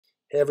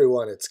Hey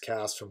everyone, it's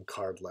Cass from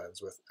Card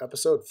Lens with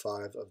episode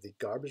 5 of the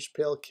Garbage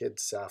Pail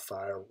Kids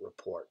Sapphire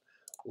report.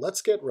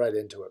 Let's get right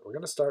into it. We're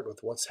going to start with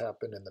what's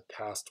happened in the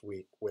past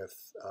week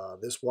with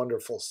this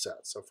wonderful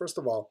set. So first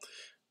of all,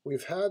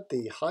 we've had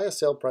the highest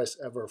sale price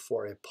ever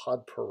for a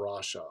Pod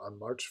Parasha on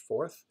March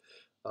 4th.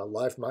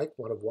 Live Mic,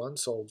 one of one,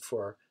 sold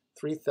for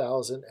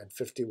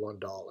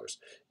 $3,051.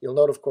 You'll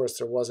note, of course,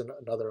 there wasn't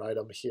another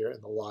item here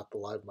in the lot, the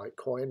Live Mic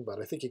coin,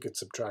 but I think you could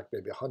subtract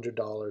maybe $100,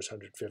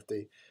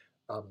 $150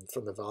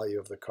 from the value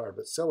of the card.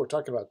 But still, we're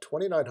talking about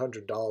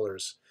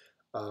 $2,900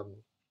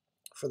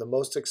 for the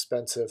most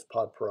expensive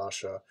Pod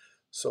Parasha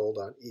sold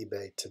on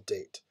eBay to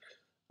date.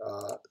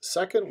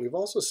 Second, we've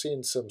also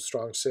seen some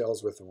strong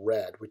sales with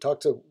red. We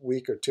talked a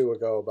week or two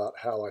ago about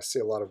how I see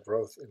a lot of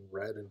growth in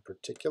red in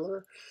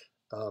particular.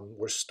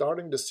 We're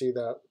starting to see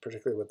that,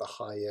 particularly with the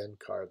high-end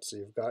cards. So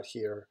you've got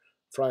here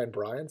Fry and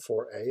Brian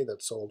 4A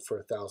that sold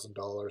for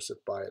 $1,000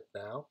 at Buy It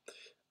Now.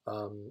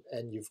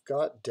 And you've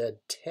got Dead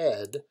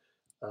Ted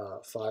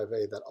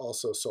 5A that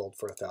also sold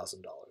for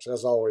 $1,000.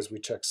 As always, we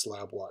check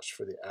Slab Watch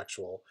for the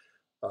actual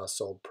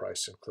sold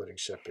price, including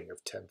shipping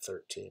of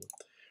 $10.13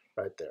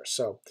 right there.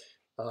 So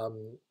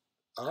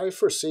I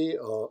foresee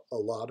a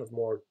lot of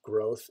more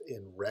growth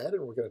in red,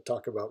 and we're going to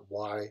talk about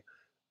why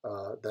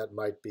that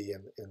might be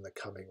in the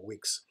coming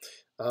weeks.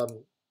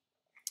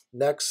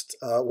 Next,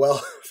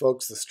 well,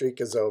 folks, the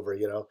streak is over.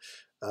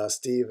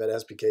 Steve at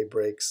SPK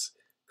Breaks,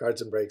 Cards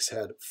and Breaks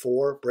had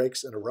 4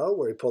 breaks in a row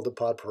where he pulled a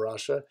Pod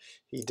Parasha.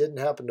 He didn't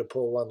happen to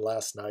pull one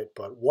last night,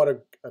 but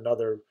what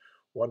another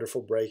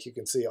wonderful break. You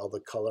can see all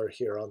the color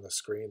here on the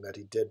screen that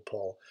he did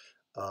pull.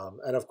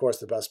 And of course,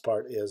 the best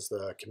part is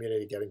the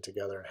community getting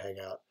together and hang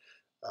out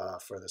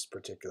for this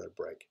particular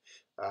break.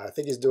 I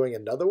think he's doing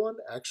another one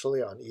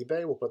actually on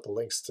eBay. We'll put the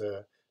links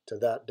to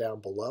that down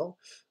below.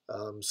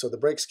 So the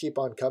breaks keep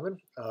on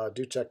coming.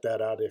 Do check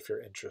that out if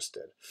you're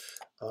interested.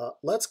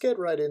 Let's get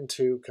right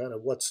into kind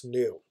of what's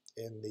new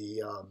in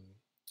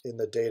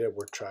the data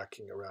we're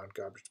tracking around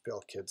Garbage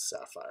Pail Kids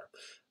Sapphire.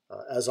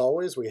 As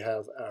always, we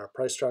have our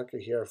price tracker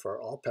here for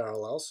all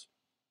parallels.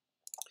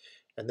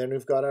 And then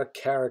we've got our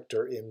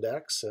character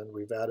index, and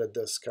we've added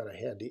this kind of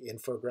handy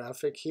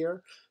infographic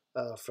here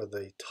for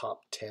the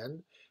top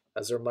 10.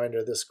 As a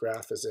reminder, this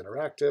graph is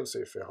interactive, so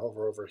if you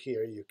hover over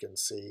here, you can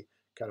see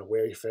kind of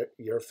where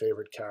your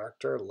favorite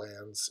character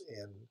lands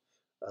in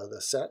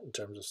the set in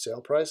terms of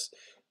sale price.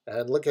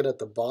 And looking at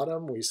the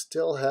bottom, we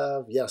still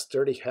have, yes,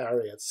 Dirty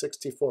Harry at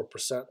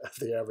 64% of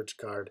the average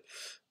card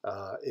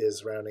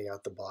is rounding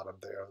out the bottom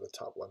there of the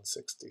top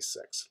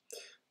 166.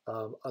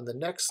 On the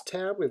next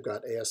tab, we've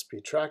got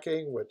ASP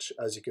tracking, which,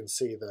 as you can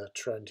see, the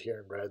trend here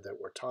in red that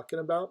we're talking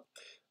about.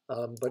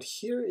 But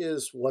here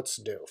is what's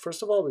new.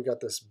 First of all, we got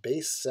this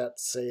base set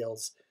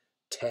sales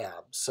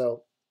tab.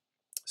 So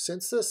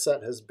since this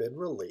set has been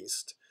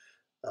released,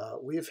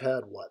 we've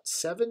had,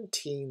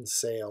 17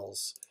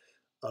 sales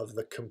of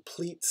the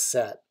complete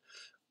set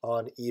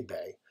on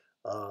eBay.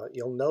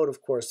 You'll note,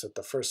 of course, that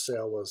the first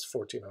sale was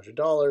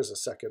 $1,400, the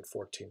second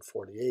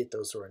 $1,448.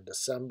 Those were in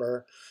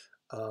December.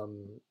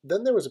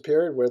 Then there was a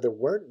period where there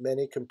weren't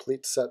many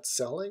complete sets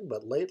selling,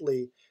 but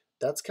lately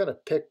that's kind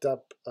of picked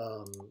up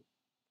the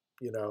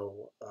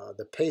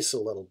pace a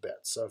little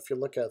bit. So if you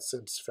look at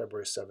since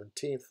February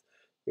 17th,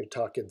 you're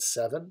talking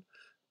 7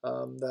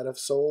 that have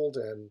sold,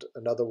 and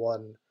another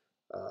one,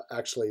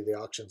 actually the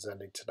auction's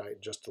ending tonight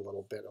in just a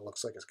little bit. It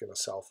looks like it's going to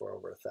sell for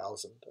over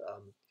 1,000.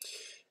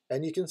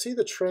 And you can see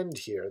the trend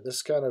here.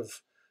 This kind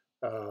of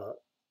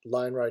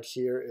line right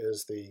here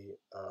is the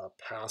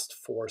past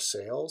 4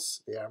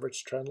 sales, the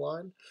average trend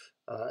line.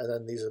 And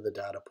then these are the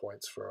data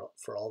points for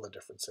all the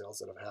different sales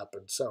that have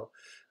happened. So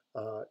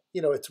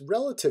it's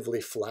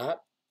relatively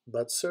flat,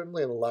 but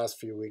certainly in the last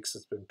few weeks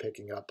it's been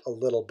picking up a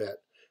little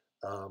bit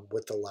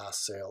with the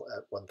last sale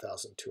at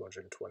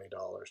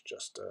 $1,220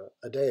 just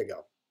a day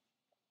ago.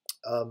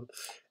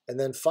 And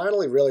then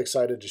finally, really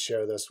excited to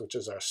share this, which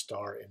is our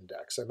star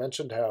index. I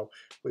mentioned how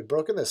we've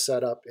broken this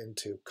set up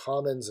into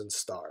commons and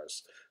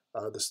stars.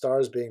 The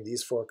stars being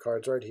these 4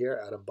 cards right here: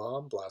 Atom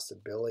Bomb,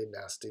 Blasted Billy,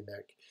 Nasty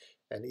Nick,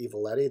 and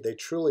Evil Eddie. They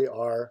truly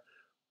are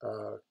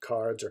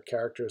cards or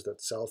characters that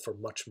sell for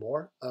much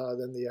more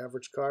than the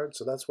average card.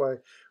 So that's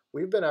why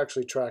we've been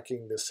actually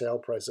tracking the sale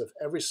price of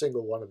every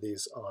single one of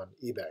these on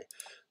eBay.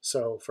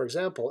 So for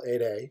example,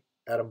 8A,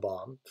 Atom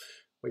Bomb,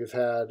 we've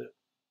had,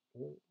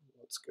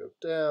 let's go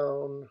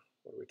down,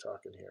 what are we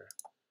talking here?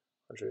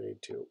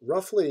 182,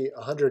 roughly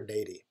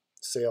 180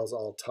 sales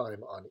all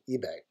time on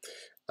eBay.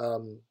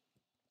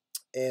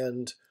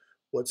 And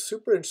what's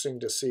super interesting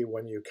to see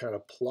when you kind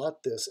of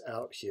plot this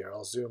out here,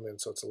 I'll zoom in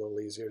so it's a little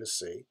easier to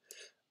see,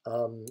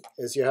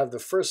 is you have the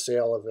first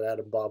sale of the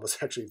Atom Bomb was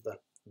actually the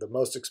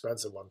most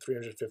expensive one,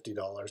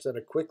 $350. Then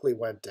it quickly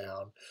went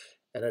down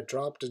and it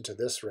dropped into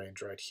this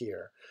range right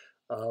here.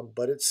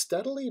 But it's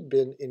steadily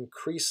been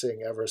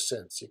increasing ever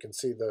since. You can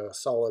see the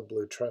solid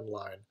blue trend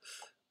line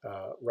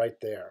right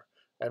there.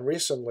 And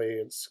recently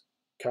it's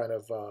kind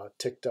of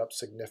ticked up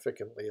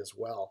significantly as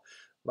well.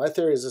 My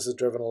theory is this is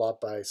driven a lot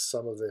by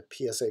some of the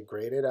PSA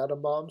graded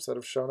atom bombs that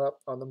have shown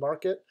up on the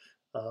market.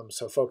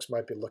 So folks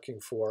might be looking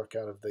for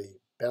kind of the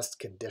best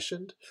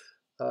conditioned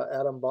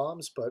atom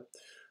bombs, but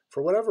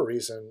for whatever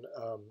reason,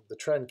 the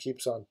trend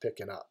keeps on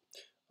picking up.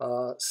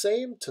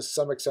 Same to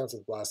some extent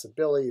with Blasted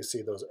Billy. You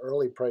see those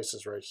early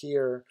prices right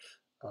here.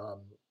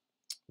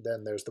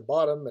 Then there's the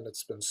bottom, and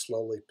it's been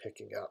slowly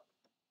picking up.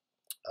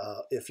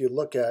 If you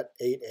look at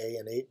 8A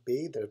and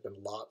 8B, there have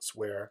been lots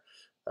where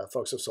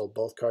folks have sold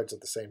both cards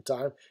at the same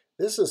time.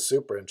 This is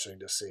super interesting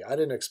to see. I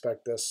didn't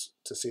expect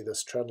to see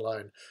this trend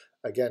line,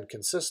 again,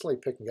 consistently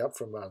picking up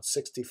from around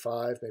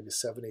 $65, maybe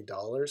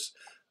 $70,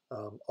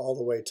 all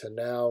the way to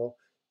now,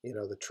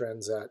 the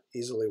trend's at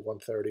easily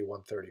 130,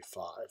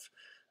 135.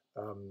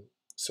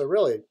 So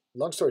really,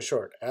 long story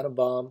short, Atom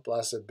Bomb,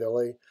 Blasted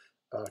Billy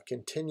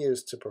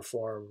continues to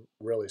perform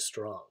really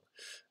strong.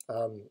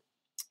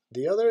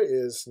 The other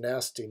is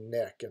Nasty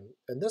Nick,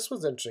 and this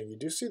was interesting. You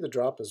do see the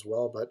drop as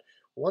well, but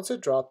once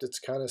it dropped, it's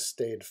kind of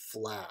stayed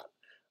flat.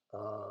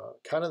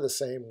 Kind of the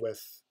same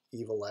with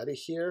Evil Eddie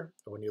here.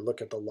 When you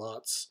look at the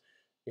lots,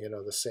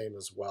 the same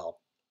as well.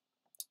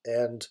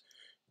 And,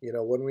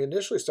 when we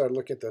initially started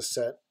looking at this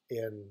set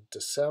in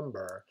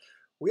December,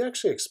 we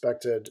actually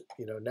expected,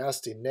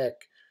 Nasty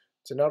Nick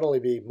to not only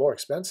be more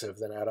expensive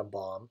than Atom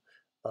Bomb,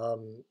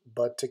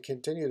 but to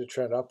continue to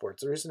trend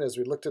upwards. The reason is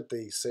we looked at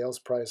the sales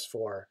price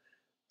for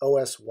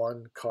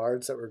OS1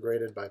 cards that were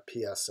graded by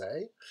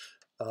PSA,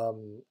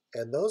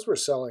 and those were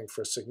selling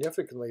for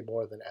significantly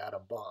more than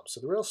Atom Bomb. So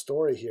the real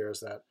story here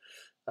is that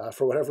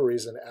for whatever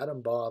reason,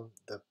 Atom Bomb,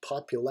 the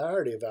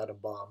popularity of Atom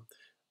Bomb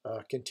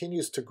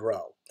continues to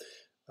grow.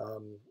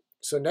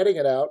 So netting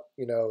it out,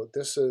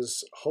 this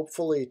is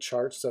hopefully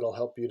charts that'll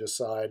help you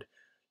decide,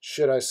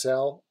 should I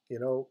sell,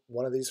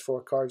 one of these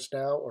 4 cards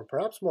now? Or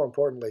perhaps more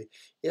importantly,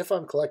 if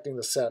I'm collecting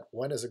the set,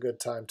 when is a good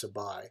time to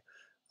buy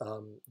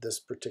this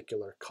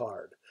particular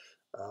card?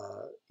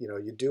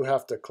 You do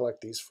have to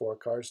collect these 4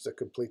 cards to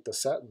complete the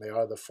set, and they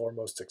are the 4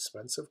 most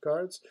expensive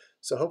cards.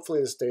 So hopefully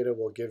this data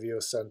will give you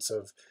a sense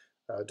of,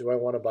 do I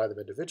want to buy them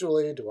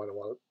individually? Do I want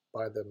to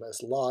buy them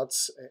as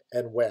lots?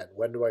 And when?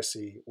 Where do I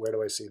see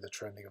the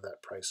trending of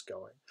that price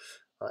going?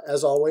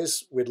 As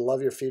always, we'd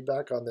love your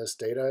feedback on this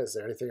data. Is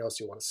there anything else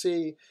you want to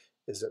see?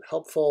 Is it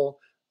helpful?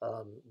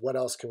 What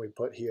else can we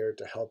put here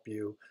to help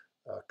you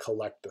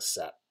collect the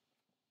set?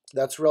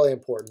 That's really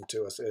important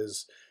to us,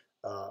 is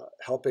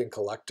helping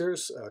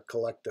collectors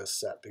collect this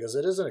set, because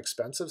it is an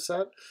expensive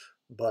set.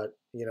 But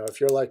if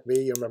you're like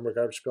me, you remember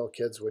Garbage Pail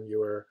Kids when you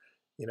were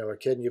a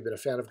kid, and you've been a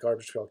fan of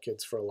Garbage Pail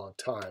Kids for a long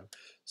time.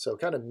 So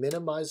kind of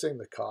minimizing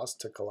the cost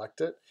to collect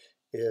it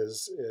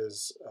is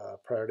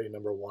priority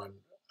number 1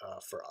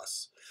 for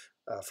us,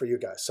 for you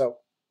guys. So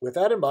with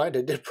that in mind,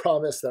 I did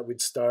promise that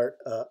we'd start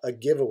a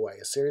giveaway,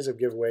 a series of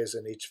giveaways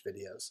in each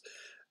videos.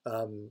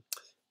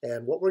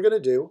 And what we're going to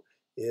do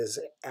is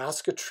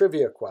ask a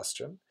trivia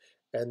question,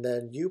 and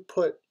then you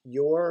put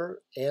your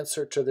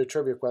answer to the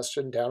trivia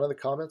question down in the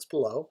comments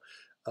below,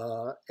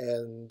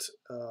 and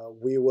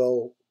we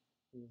will,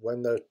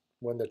 when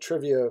the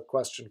trivia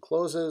question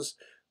closes,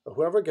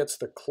 whoever gets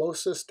the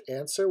closest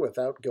answer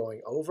without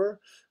going over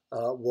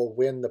will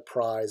win the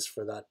prize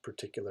for that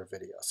particular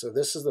video. So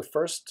this is the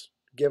first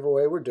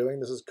giveaway we're doing.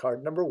 This is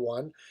card number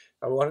 1.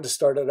 I wanted to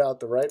start it out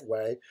the right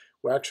way.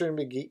 We're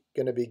actually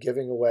going to be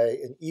giving away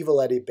an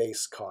Evil Eddie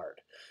base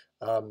card.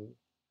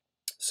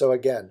 So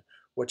again,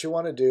 what you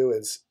want to do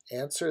is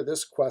answer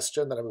this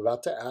question that I'm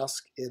about to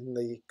ask in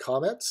the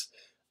comments.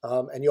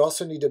 And you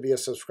also need to be a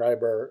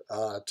subscriber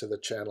to the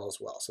channel as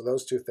well. So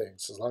those 2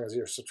 things, as long as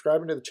you're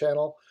subscribing to the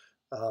channel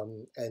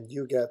and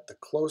you get the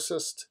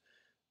closest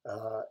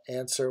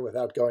answer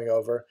without going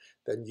over,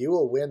 then you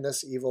will win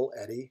this Evil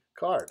Eddie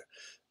card.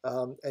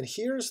 And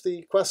here's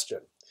the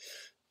question.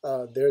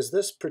 There's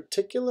this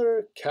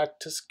particular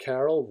Cactus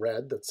Carol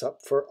Red that's up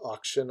for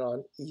auction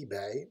on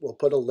eBay. We'll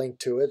put a link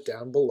to it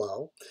down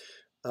below.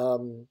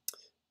 And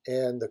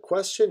the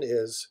question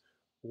is,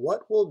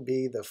 what will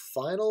be the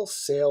final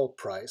sale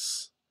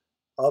price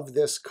of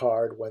this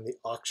card when the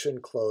auction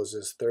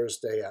closes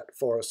Thursday at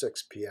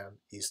 4:06 p.m.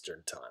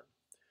 Eastern Time?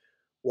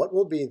 What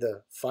will be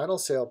the final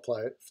sale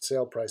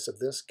price of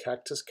this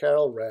Cactus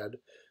Carol Red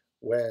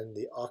when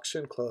the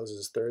auction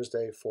closes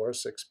Thursday,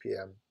 4:06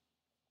 p.m.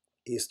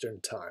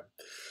 Eastern Time?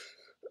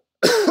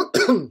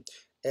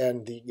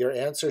 And your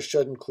answer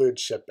should include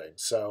shipping.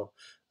 So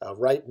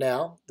right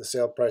now, the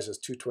sale price is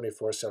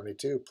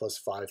 $224.72 plus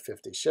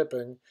 $5.50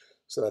 shipping.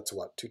 So that's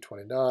what,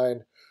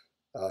 $229,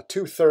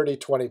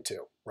 $230.22,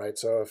 right?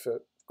 So if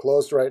it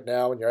closed right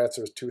now and your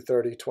answer is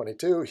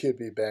 $230.22, you'd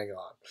be bang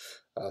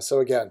on. So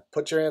again,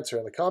 put your answer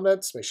in the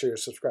comments. Make sure you're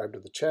subscribed to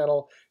the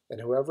channel,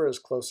 and whoever is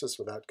closest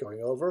without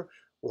going over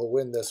will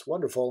win this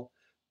wonderful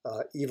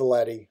Evil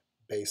Eddie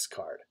base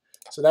card.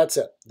 So that's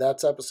it.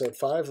 That's episode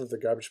 5 of the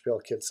Garbage Pail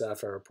Kids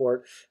Sapphire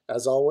Report.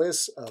 As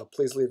always,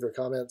 please leave your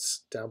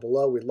comments down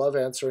below. We love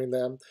answering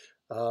them.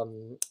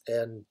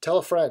 And tell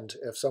a friend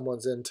if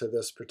someone's into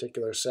this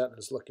particular set and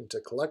is looking to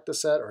collect the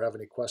set or have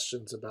any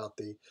questions about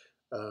the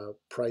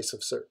price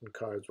of certain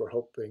cards. We're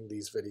hoping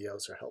these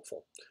videos are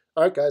helpful.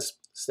 All right, guys,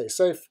 stay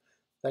safe.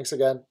 Thanks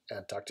again,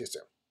 and talk to you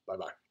soon.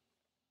 Bye-bye.